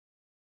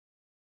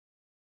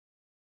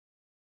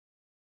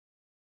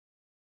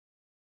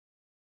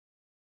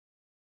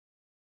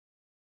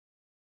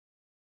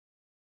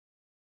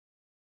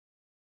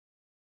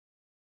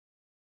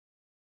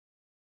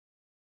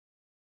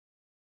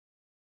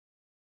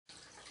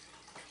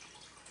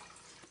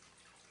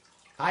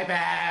Hi,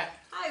 Pat.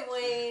 Hi,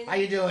 Wayne. How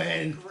you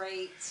doing?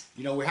 Great.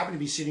 You know, we happen to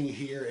be sitting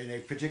here in a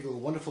particular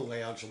wonderful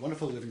layout. It's a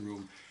wonderful living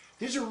room.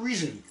 There's a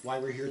reason why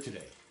we're here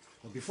today.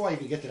 Well, before I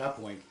even get to that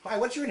point, hi,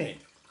 what's your name?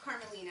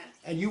 Carmelina.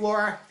 And you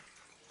are?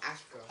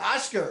 Oscar.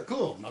 Oscar.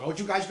 Cool. Now, don't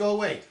you guys go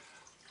away.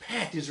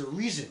 Pat, there's a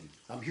reason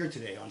I'm here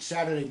today on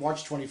Saturday,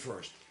 March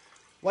 21st.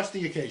 What's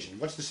the occasion?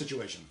 What's the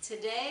situation?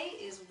 Today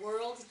is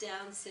World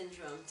Down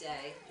Syndrome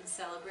Day in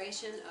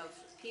celebration of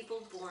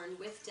people born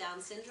with Down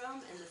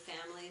syndrome and the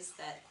families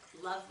that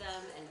love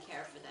them and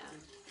care for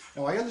them.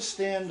 Now, I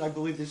understand, I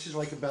believe this is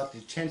like about the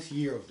 10th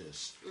year of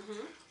this.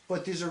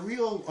 But there's a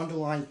real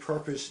underlying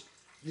purpose.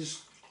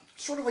 There's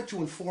sort of like to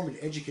inform and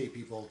educate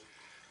people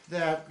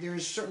that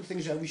there's certain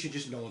things that we should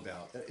just know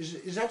about.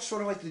 Is that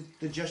sort of like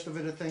the gist of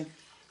it, I think?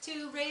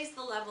 To raise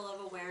the level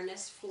of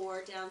awareness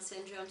for Down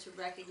syndrome, to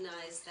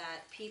recognize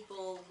that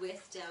people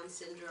with Down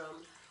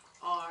syndrome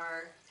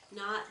are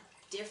not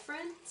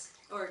different,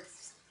 or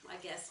I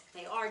guess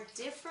they are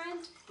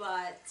different,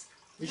 but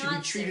They should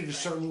be treated a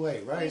certain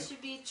way, right? They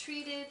should be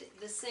treated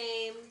the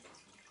same.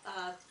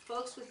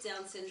 Folks with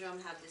Down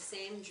syndrome have the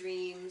same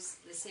dreams,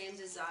 the same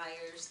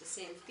desires, the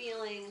same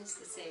feelings,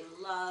 the same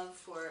love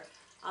for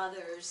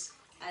others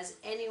as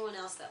anyone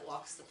else that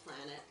walks the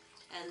planet.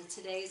 And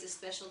today is a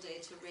special day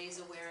to raise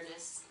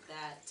awareness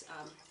that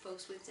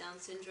folks with Down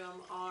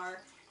syndrome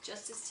are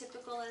just as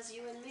typical as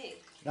you and me.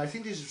 And I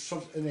think there's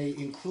an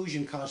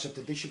inclusion concept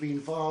that they should be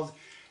involved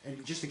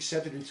and just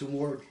accepted into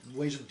more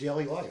ways of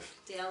daily life.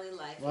 Daily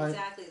life, right?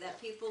 Exactly. That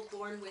people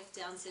born with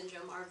Down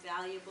syndrome are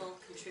valuable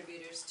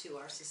contributors to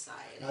our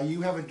society. Now,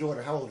 you have a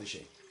daughter. How old is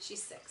she?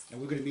 She's 6.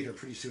 And we're going to meet her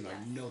pretty soon. Yeah.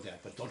 I know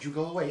that. But don't you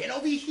go away. And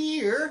over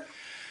here.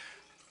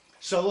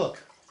 So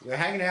look, we're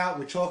hanging out.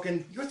 We're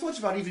talking. Your thoughts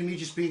about even me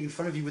just being in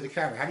front of you with a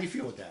camera. How do you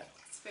feel with that?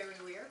 It's very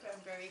weird, but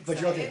I'm very excited. But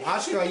you're okay.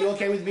 Oscar, are you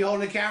okay with me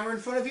holding the camera in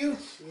front of you?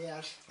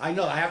 Yes. I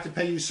know. I have to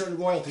pay you certain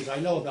royalties.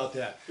 I know about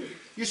that.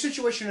 Your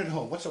situation at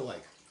home, what's it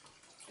like?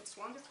 It's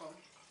wonderful.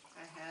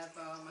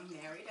 I'm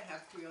married, I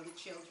have 3 other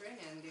children,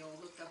 and they all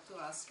look up to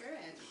Oscar,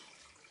 and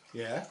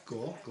Yeah,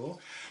 cool,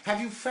 cool.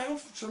 Have you found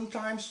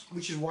sometimes,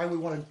 which is why we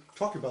want to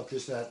talk about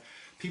this, that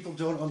people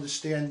don't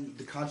understand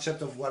the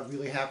concept of what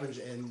really happens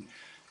and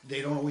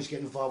they don't always get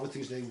involved with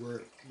things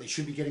they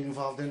should be getting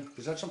involved in?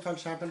 Does that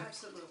sometimes happen?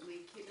 absolutely.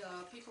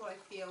 People I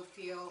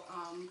feel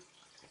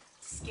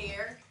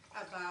scared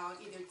about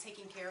either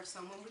taking care of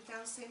someone with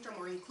Down syndrome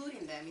or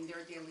including them in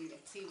their daily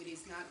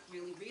activities, not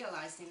really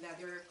realizing that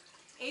they're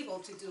able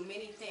to do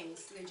many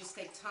things. They just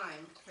take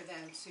time for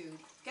them to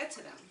get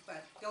to them,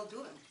 but they'll do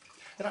them.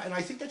 And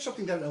I think that's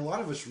something that a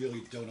lot of us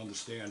really don't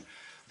understand,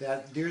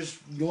 that there's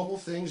normal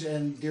things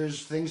and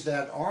there's things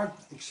that aren't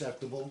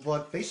acceptable,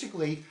 but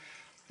basically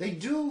they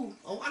do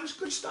a lot of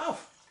good stuff.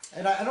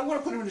 And I don't want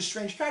to put them in a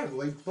strange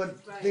category, but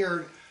Right.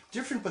 they're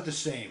different but the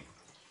same.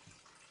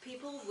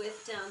 People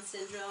with Down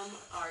syndrome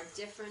are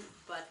different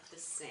but the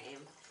same.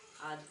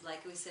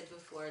 Like we said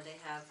before, they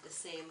have the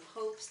same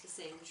hopes, the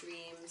same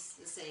dreams,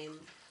 the same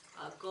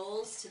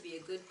goals to be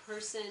a good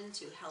person,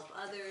 to help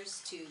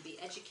others, to be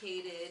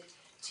educated,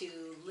 to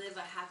live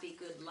a happy,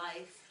 good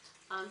life,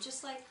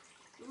 just like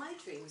my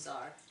dreams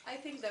are. I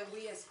think that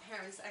we as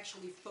parents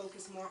actually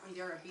focus more on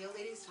their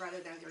abilities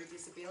rather than their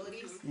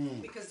disabilities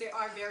because they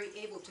are very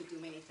able to do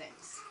many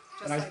things,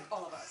 just like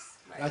all of us.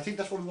 And I think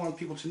that's what we want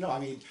people to know. I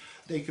mean,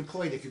 they could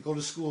play, they could go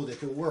to school, they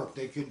could work,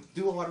 they could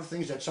do a lot of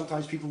things that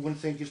sometimes people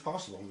wouldn't think is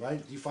possible, right?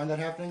 Do you find that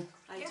happening?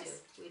 Yes.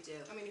 We do.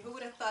 I mean, who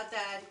would have thought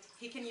that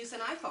he can use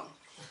an iPhone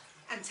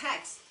and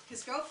text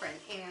his girlfriend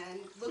and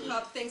look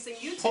up things in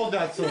YouTube? Hold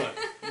that thought.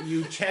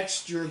 You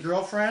text your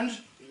girlfriend?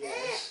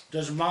 Yes.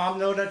 Does mom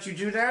know that you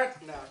do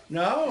that? No.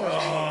 No?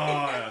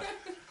 Oh.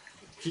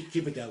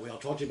 Keep it that way. I'll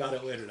talk to you about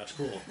it later. That's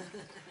cool.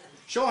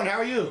 Sean, how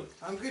are you?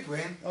 I'm good,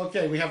 Wayne.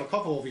 Okay, we have a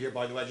couple over here,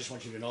 by the way. I just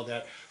want you to know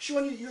that.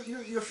 Sean,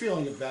 your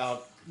feeling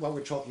about what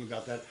we're talking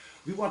about, that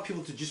we want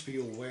people to just be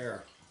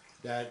aware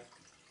that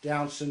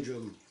Down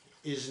syndrome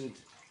isn't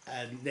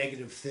a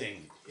negative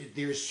thing.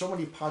 There's so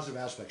many positive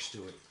aspects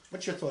to it.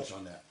 What's your thoughts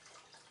on that?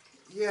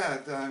 Yeah,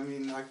 I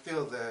mean, I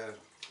feel the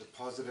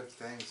positive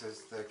things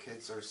is the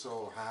kids are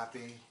so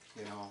happy.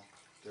 You know,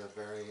 they're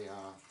very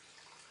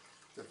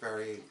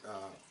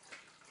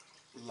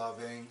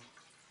loving.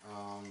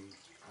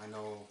 I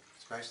know,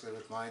 especially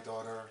with my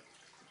daughter,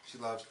 she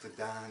loves to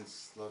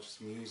dance, loves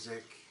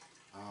music.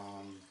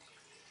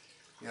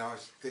 You know,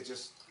 they're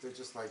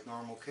just like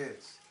normal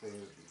kids. They're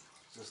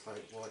just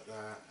like what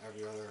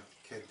every other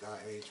kid that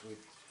age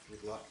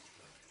would love.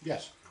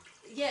 Yes.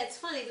 Yeah, it's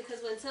funny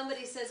because when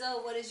somebody says,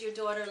 "Oh, what is your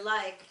daughter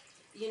like?"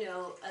 You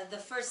know, the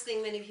first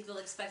thing many people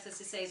expect us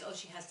to say is, "Oh,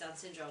 she has Down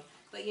syndrome."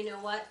 But you know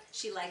what?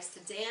 She likes to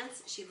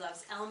dance. She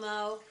loves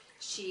Elmo.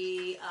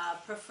 She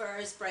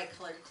prefers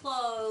bright-colored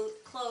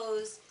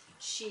clothes.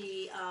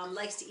 She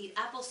likes to eat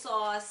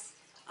applesauce.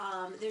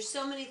 There's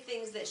so many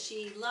things that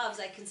she loves.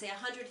 I can say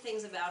 100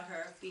 things about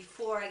her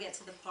before I get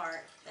to the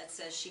part that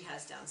says she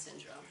has Down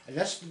syndrome. And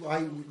that's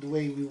the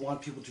way we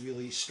want people to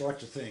really start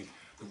to think.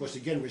 Because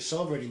again, we're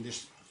celebrating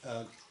this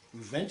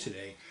event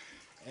today,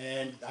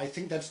 And I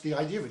think that's the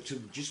idea of it, to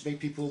just make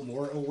people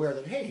more aware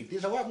that, hey,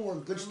 there's a lot more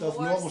good stuff,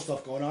 More normal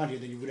stuff going on here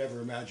than you would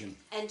ever imagine.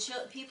 And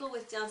people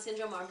with Down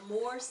syndrome are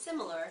more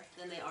similar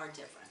than they are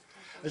different.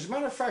 As a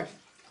matter of fact,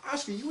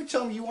 Oscar, you were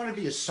telling me you want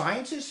to be a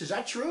scientist, is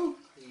that true?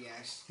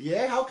 Yes.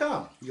 Yeah, how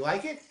come? You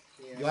like it?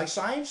 Yes. You like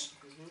science?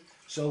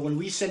 So when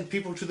we send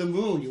people to the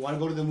moon, you want to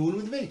go to the moon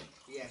with me?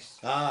 Yes.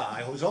 Ah,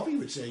 I was hoping you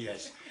would say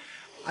yes.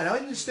 And I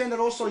understand that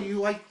also you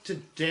like to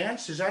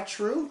dance, is that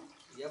true?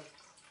 Yep.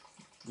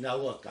 Now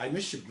look, I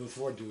missed you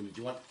before doing it.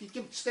 You want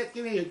give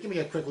me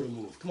a quick little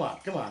move. Come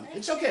on.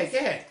 It's okay. Go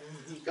ahead.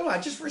 Come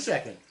on, just for a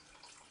second.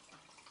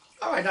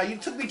 All right, now you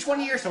took me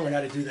 20 years to learn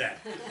how to do that.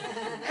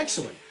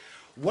 Excellent.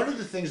 One of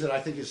the things that I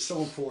think is so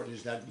important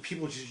is that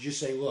people just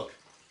say, look.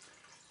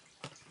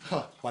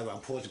 By the way,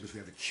 I'm pausing because we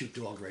have a cute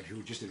dog right here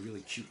who just did a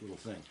really cute little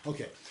thing.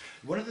 Okay.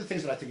 One of the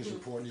things that I think is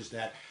important is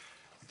that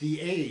the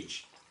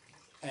age,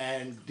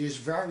 and there's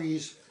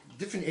various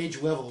different age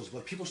levels,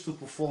 but people still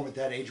perform at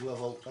that age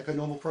level like a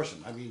normal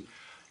person. I mean,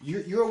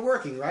 you're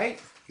working,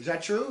 right? Is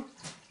that true?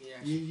 Yes.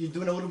 You're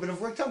doing a little bit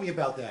of work. Tell me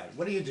about that.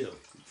 What do you do?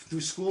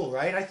 Through school,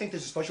 right? I think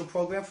there's a special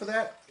program for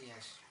that.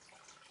 Yes.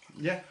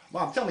 Yeah?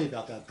 Mom, tell me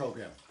about that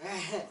program. Where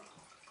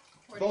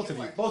do Both of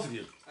you. work? Both of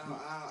you.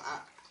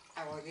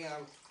 I work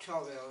on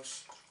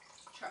Chartwells,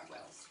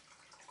 Chartwells.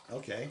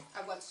 Okay.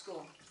 At what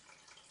school?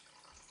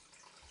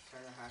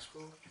 Turner High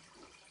School.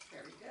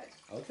 Very good.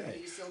 Do Okay.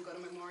 you still go to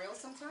Memorial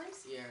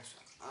sometimes? Yes.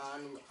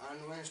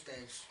 On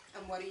Wednesdays,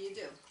 And what do you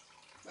do?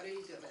 What do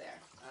you do over there?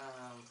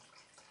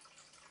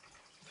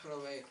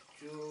 provide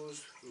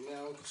juice,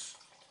 milks,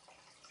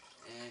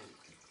 and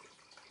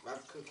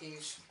wrap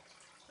cookies.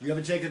 You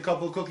ever take a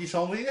couple of cookies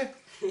home with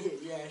you?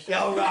 Yes.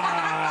 All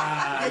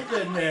right.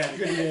 Good man.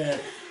 Good man.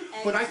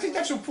 But I think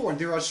that's important.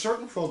 There are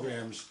certain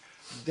programs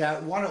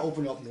that want to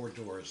open up more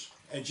doors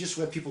and just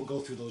let people go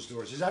through those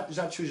doors. Is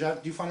that true? Do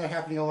you find that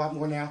happening a lot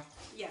more now?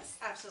 Yes,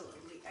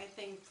 absolutely. I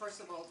think, first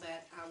of all,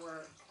 that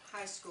our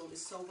high school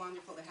is so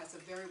wonderful. It has a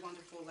very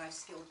wonderful life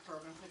skill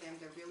program for them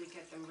to really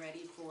get them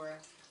ready for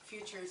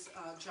future's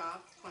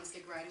job once they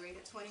graduate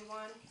at 21.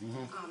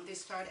 They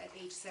start at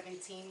age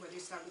 17, where they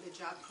start with a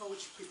job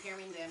coach,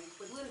 preparing them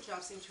with little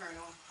jobs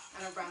internal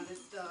and around the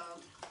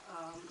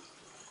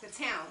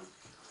town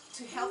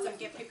to help them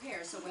get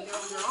prepared. So when they're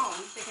on their own,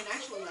 they can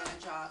actually land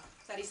a job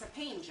that is a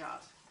paying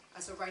job.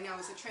 So right now,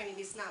 as a training,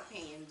 it's not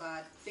paying,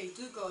 but they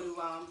do go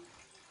to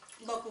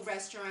local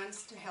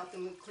restaurants to help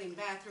them clean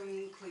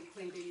bathroom,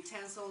 clean the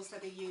utensils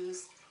that they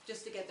use,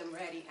 just to get them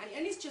ready.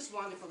 And it's just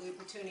wonderful, the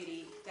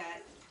opportunity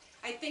that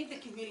I think the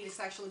community is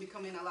actually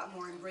becoming a lot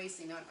more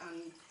embracing on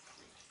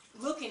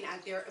looking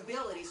at their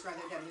abilities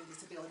rather than their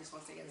disabilities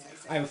once they get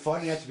to I am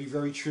finding that to be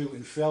very true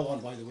in Fallon,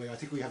 by the way. I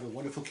think we have a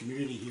wonderful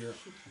community here.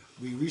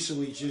 We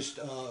recently just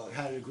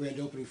had a grand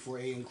opening for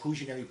a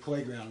inclusionary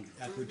playground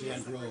at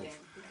Berdan Grove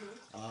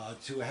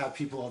to have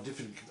people of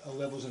different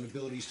levels and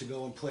abilities to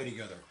go and play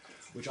together,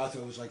 which I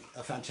thought was like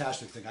a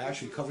fantastic thing. I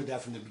actually covered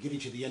that from the beginning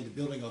to the end, the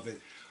building of it,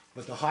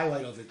 but the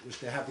highlight of it was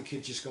to have the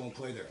kids just go and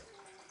play there.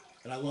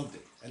 And I loved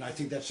it. And I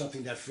think that's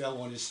something that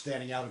Fallon is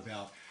standing out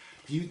about.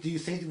 Do you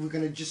think that we're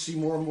going to just see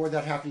more and more of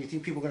that happening? Do you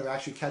think people are going to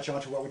actually catch on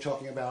to what we're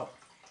talking about?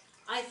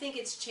 I think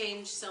it's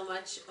changed so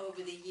much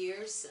over the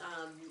years.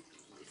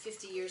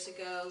 50 years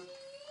ago,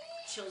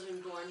 children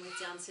born with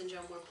Down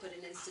syndrome were put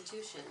in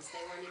institutions. They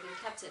weren't even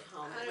kept at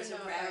home. I It was don't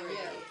a know about rarity.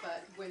 you,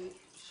 but when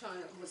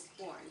Shauna was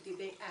born, did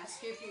they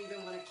ask you if you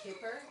even want to keep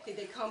her? Did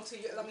they come to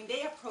you? I mean,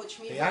 they approached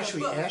me They with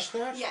actually a book. asked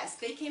that? Yes,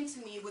 they came to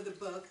me with a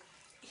book.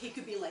 He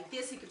could be like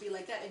this, he could be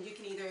like that, and you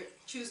can either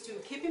choose to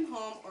keep him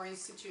home or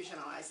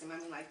institutionalize him. I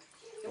mean, like,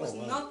 there was Oh,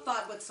 wow. no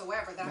thought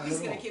whatsoever that I Not was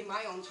at going all. to keep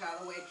my own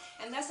child away.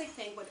 And that's, I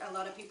think, what a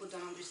lot of people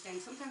don't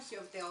understand. Sometimes you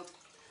have dealt,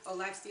 or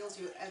life deals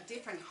you a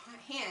different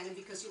hand, and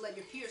because you let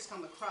your peers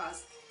come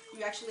across,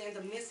 you actually end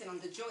up missing on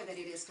the joy that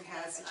it is to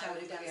have a I child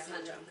would with agree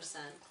Down syndrome.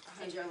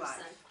 100%. In your 100%.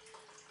 life.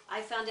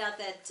 I found out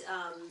that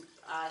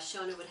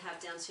Shona would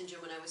have Down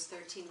syndrome when I was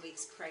 13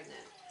 weeks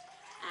pregnant.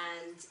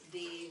 And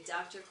the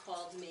doctor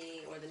called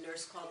me, or the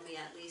nurse called me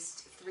at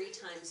least 3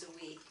 times a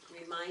week,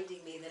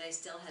 reminding me that I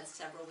still had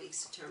several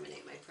weeks to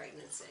terminate my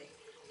pregnancy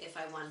if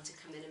I wanted to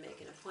come in and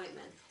make an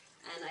appointment.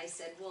 And I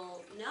said,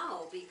 well,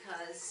 no,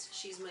 because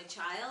she's my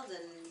child,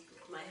 and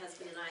my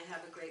husband and I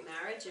have a great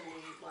marriage, and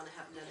we want to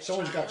have another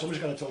Someone's child.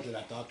 got to talk to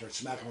that doctor and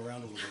smack him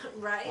around a little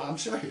bit. Right? I'm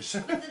serious.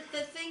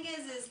 The thing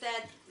is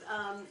that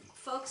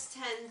folks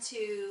tend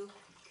to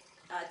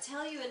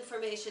tell you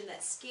information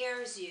that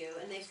scares you,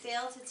 and they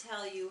fail to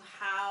tell you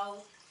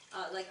how,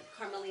 like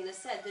Carmelina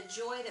said, the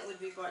joy that would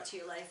be brought to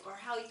your life, or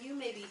how you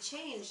may be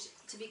changed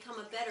to become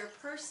a better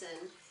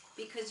person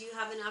because you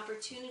have an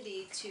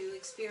opportunity to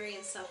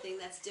experience something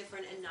that's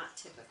different and not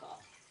typical.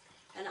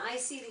 And I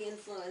see the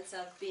influence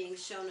of being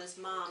Shona's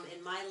mom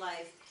in my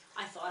life.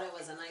 I thought I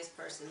was a nice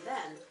person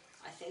then.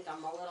 I think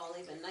I'm a little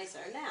even nicer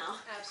now.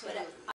 Absolutely. But